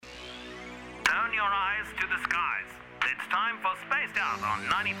your eyes to the skies. It's time for Spaced Out on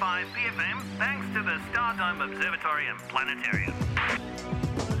 95 PFM, thanks to the Stardome Observatory and Planetarium.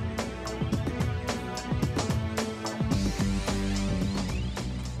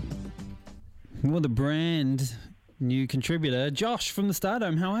 Well, the brand new contributor, Josh from the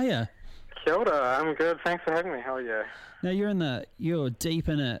Stardome. How are you? Kia ora, I'm good. Thanks for having me. How are you? Now you're deep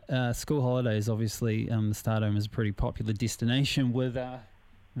in it. School holidays, obviously. The Stardome is a pretty popular destination with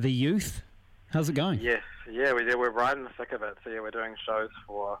the youth. How's it going? Yes, we're right in the thick of it. So we're doing shows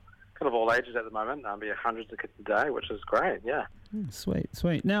for kind of all ages at the moment. Be hundreds of kids a day, which is great. Yeah.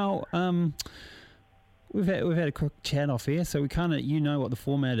 Sweet. Now, we've had a quick chat off here, so we kind of what the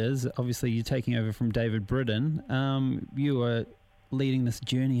format is. Obviously, you're taking over from David Britton. You are leading this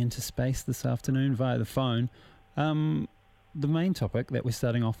journey into space this afternoon via the phone. The main topic that we're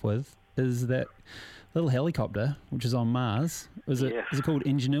starting off with is that little helicopter, which is on Mars. Is it called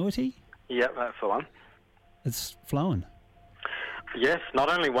Ingenuity? Yep, that's the one. It's flown. Yes, not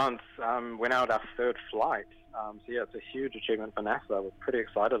only once. We're now at our third flight. It's a huge achievement for NASA. We're pretty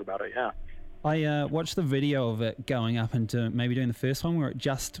excited about it, yeah. I watched the video of it going up into maybe doing the first one where it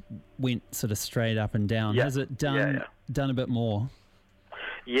just went sort of straight up and down. Yeah. Has it done a bit more?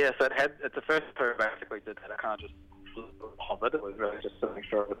 Yes, it's the first two basically did that. It kind of just hovered. It was really just to make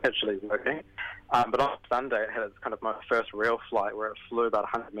sure it was actually working. But on Sunday, it had its kind of my first real flight where it flew about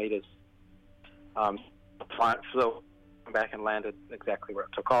 100 meters. Flew back and landed exactly where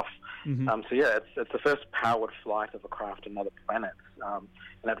it took off. Mm-hmm. It's the first powered flight of a craft to another planet, and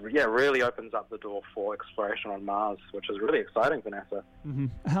it really opens up the door for exploration on Mars, which is really exciting for NASA. Mm-hmm.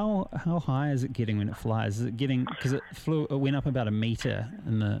 How high is it getting when it flies? Is it getting, because it went up about a meter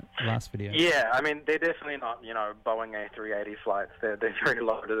in the last video? Yeah, I mean they're definitely not Boeing A380 flights. They're very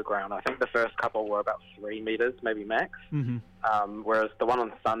low to the ground. I think the first couple were about 3 meters, maybe max. Mm-hmm. Whereas the one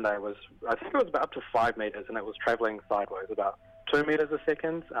on Sunday was, I think it was about up to 5 meters, and it was traveling sideways about 2 meters a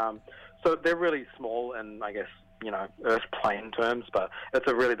second. So they're really small in, I guess, Earth plane terms, but it's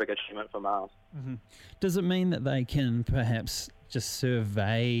a really big achievement for Mars. Mm-hmm. Does it mean that they can perhaps just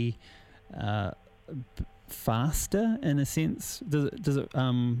survey faster in a sense? Does it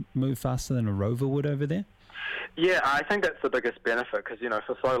move faster than a rover would over there? Yeah, I think that's the biggest benefit because,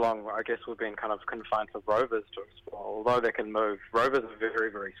 for so long, I guess we've been kind of confined to rovers to explore. Although they can move, rovers are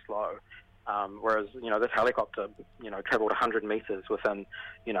very, very slow. Whereas, this helicopter, traveled 100 meters within,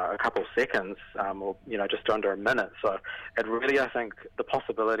 a couple of seconds, or, just under a minute. So it really, I think, the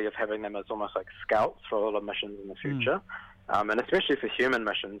possibility of having them as almost like scouts for a lot of missions in the future. And especially for human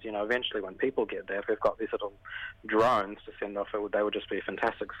missions, eventually when people get there, if we've got these little drones to send off, they would just be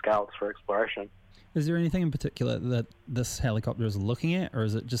fantastic scouts for exploration. Is there anything in particular that this helicopter is looking at, or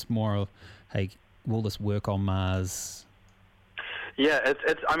is it just more of, hey, will this work on Mars? Yeah,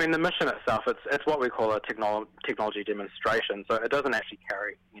 it's. I mean, the mission itself, it's what we call a technology demonstration. So it doesn't actually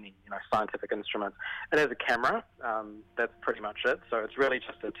carry any, scientific instruments. It has a camera. That's pretty much it. So it's really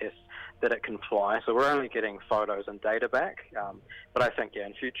just a test that it can fly. So we're only getting photos and data back. But I think,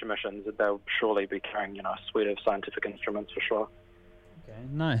 in future missions, they'll surely be carrying, a suite of scientific instruments for sure. Okay,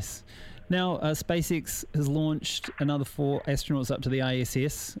 nice. Now, SpaceX has launched another 4 astronauts up to the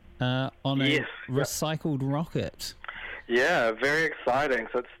ISS on a recycled rocket. Yeah, very exciting.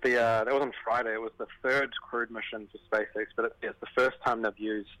 So it's that was on Friday. It was the third crewed mission for SpaceX, but it's the first time they've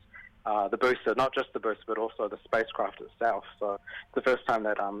used the booster, not just the booster, but also the spacecraft itself. So it's the first time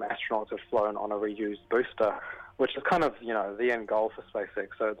that astronauts have flown on a reused booster, which is kind of, the end goal for SpaceX.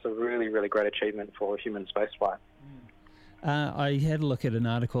 So it's a really, really great achievement for human spaceflight. I had a look at an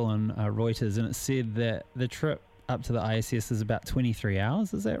article on Reuters, and it said that the trip up to the ISS is about 23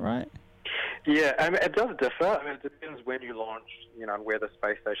 hours. Is that right? Yeah, I mean, it does differ. I mean, it depends when you launch, where the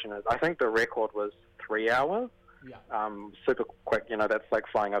space station is. I think the record was 3 hours. Yeah. Super quick, that's like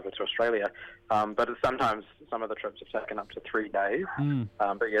flying over to Australia. But sometimes some of the trips have taken up to 3 days.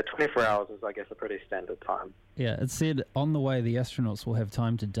 But 24 hours is, I guess, a pretty standard time. Yeah, it said on the way the astronauts will have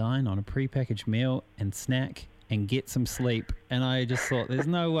time to dine on a prepackaged meal and snack and get some sleep. And I just thought, there's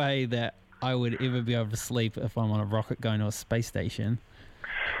no way that I would ever be able to sleep if I'm on a rocket going to a space station.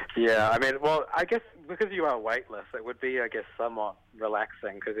 Yeah, I mean, well, I guess because you are weightless, it would be, I guess, somewhat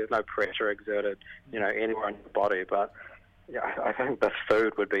relaxing because there's no pressure exerted, anywhere in your body. But yeah, I think the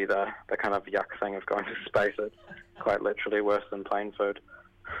food would be the kind of yuck thing of going to space. It's quite literally worse than plain food.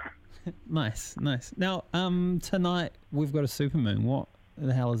 Nice. Now, tonight we've got a supermoon. What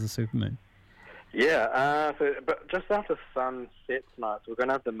the hell is a supermoon? Yeah, but just after sunset tonight, so we're going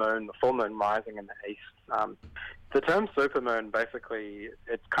to have the full moon rising in the east. The term supermoon, basically,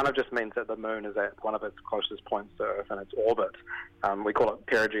 it kind of just means that the moon is at one of its closest points to Earth in its orbit. We call it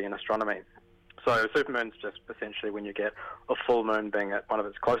perigee in astronomy. So supermoon's just essentially when you get a full moon being at one of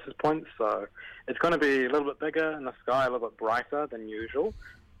its closest points. So it's going to be a little bit bigger in the sky, a little bit brighter than usual.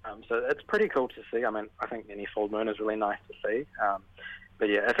 So it's pretty cool to see. I mean, I think any full moon is really nice to see. But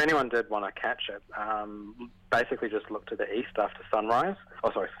yeah, if anyone did want to catch it, basically just look to the east after sunset,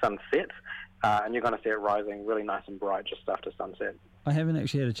 and you're going to see it rising really nice and bright just after sunset. I haven't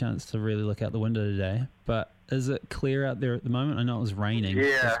actually had a chance to really look out the window today, but is it clear out there at the moment? I know it was raining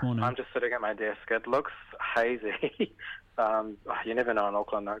this morning. I'm just sitting at my desk. It looks hazy. You never know in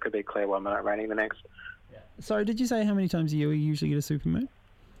Auckland, though. It could be clear 1 minute, raining the next. Yeah. Sorry, did you say how many times a year we usually get a supermoon?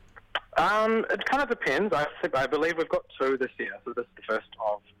 It kind of depends. I believe we've got 2 this year, so this is the first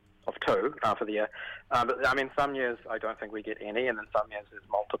of 2 for the year. But I mean, some years I don't think we get any, and then some years there's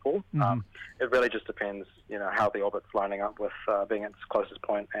multiple. Mm-hmm. It really just depends, how the orbit's lining up with being its closest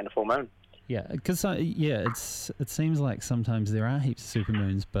point and a full moon. Yeah, because it seems like sometimes there are heaps of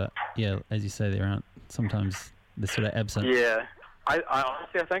supermoons, but yeah, as you say, there aren't. Sometimes they're sort of absent. Yeah. I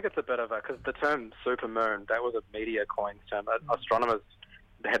honestly think it's a bit of because the term supermoon, that was a media coined term. Astronomers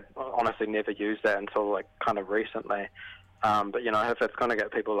had honestly never used that until like kind of recently. But if it's going to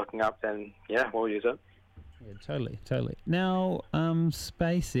get people looking up, then yeah, we'll use it. Yeah, totally. Now,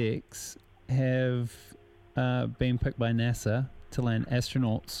 SpaceX have been picked by NASA to land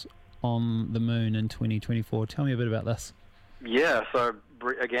astronauts on the moon in 2024. Tell me a bit about this. Yeah, so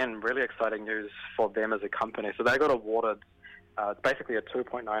again, really exciting news for them as a company. So they got awarded basically a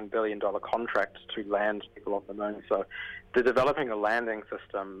 $2.9 billion contract to land people on the moon. So they're developing a landing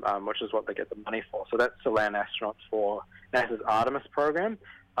system, which is what they get the money for. So that's to land astronauts for NASA's Artemis program.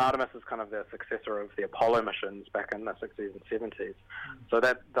 Artemis is kind of the successor of the Apollo missions back in the 60s and 70s. So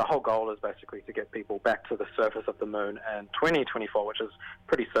that the whole goal is basically to get people back to the surface of the moon in 2024, which is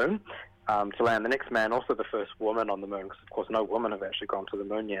pretty soon, to land the next man, also the first woman on the moon, because of course no women have actually gone to the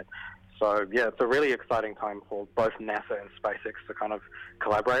moon yet. So yeah, it's a really exciting time for both NASA and SpaceX to kind of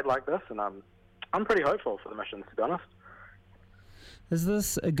collaborate like this, and I'm pretty hopeful for the missions, to be honest. Is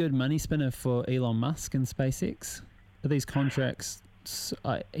this a good money spinner for Elon Musk and SpaceX? Are these contracts, is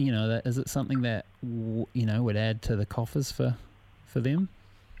it something that would add to the coffers for them?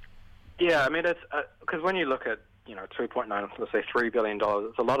 Yeah, I mean, it's because when you look at 2.9, let's say $3 billion,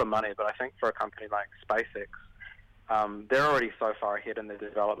 it's a lot of money. But I think for a company like SpaceX, they're already so far ahead in the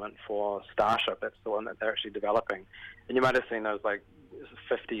development for Starship. That's the one that they're actually developing. And you might have seen those like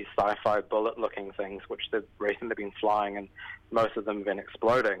 50 sci-fi bullet-looking things, which they've recently been flying, and most of them have been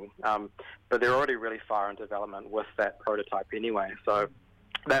exploding. But they're already really far in development with that prototype anyway. So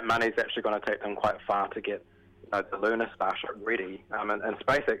that money's actually going to take them quite far to get the lunar Starship ready. And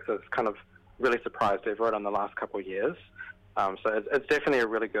SpaceX has kind of really surprised everyone in the last couple of years. So it's definitely a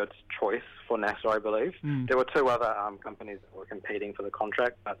really good choice for NASA, I believe. There were 2 other companies that were competing for the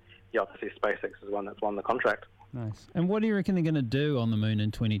contract, but yeah, obviously SpaceX is one that's won the contract. Nice. And what do you reckon they're going to do on the moon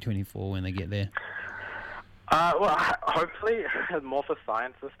in 2024 when they get there? Well, hopefully more for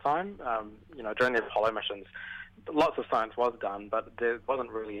science this time. During the Apollo missions, lots of science was done, but there wasn't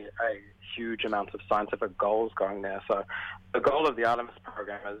really a huge amount of scientific goals going there. So the goal of the Artemis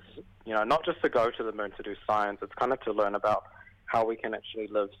program is, not just to go to the moon to do science, it's kind of to learn about how we can actually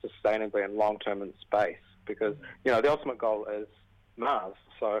live sustainably and long-term in space. Because, the ultimate goal is Mars.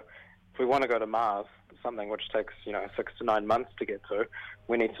 So if we want to go to Mars, something which takes, 6 to 9 months to get to,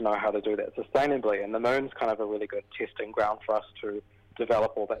 we need to know how to do that sustainably. And the moon's kind of a really good testing ground for us to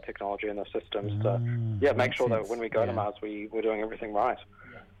develop all that technology in the systems to, make sure that when we go to Mars, we're doing everything right.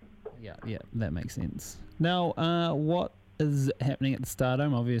 Yeah, that makes sense. Now, what is happening at the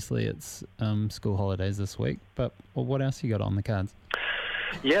Stardome? Obviously, it's school holidays this week, but what else you got on the cards?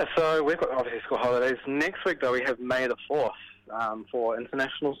 Yeah, so we've got obviously school holidays. Next week, though, we have May the 4th for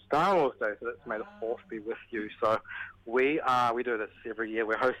International Star Wars Day, so that's May the 4th be with you. So we do this every year.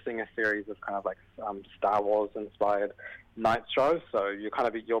 We're hosting a series of kind of like Star Wars-inspired night shows, so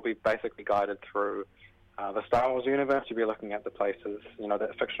you'll be basically guided through the Star Wars universe. You'll be looking at the places, the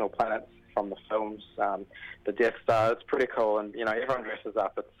fictional planets from the films, the Death Star. It's pretty cool, and everyone dresses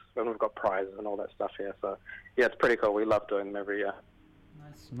up. And we've got prizes and all that stuff here. So yeah, it's pretty cool. We love doing them every year.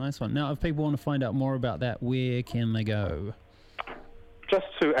 Nice one. Now, if people want to find out more about that, where can they go? Just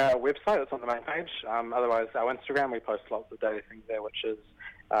to our website. It's on the main page. Otherwise, our Instagram, we post lots of daily things there, which is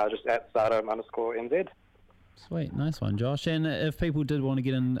just at @stardome_NZ. Sweet, nice one, Josh. And if people did want to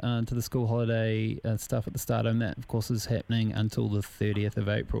get into the school holiday stuff at the Stardome, that of course is happening until the 30th of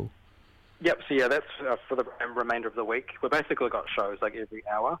April. Yep, so yeah, that's for the remainder of the week. We've basically got shows like every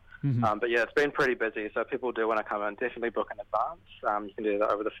hour. But yeah, it's been pretty busy, so if people do want to come in, definitely book in advance. You can do that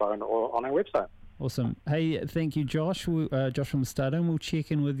over the phone or on our website. Awesome. Hey, thank you, Josh. Josh from the Stardome. We'll check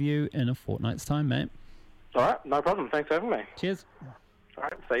in with you in a fortnight's time, mate. All right, no problem. Thanks for having me. Cheers. All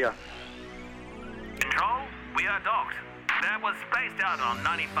right, see ya. Control, we are docked. That was Spaced Out on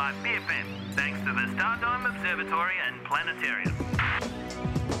 95 BFM, thanks to the Stardome Observatory and Planetarium.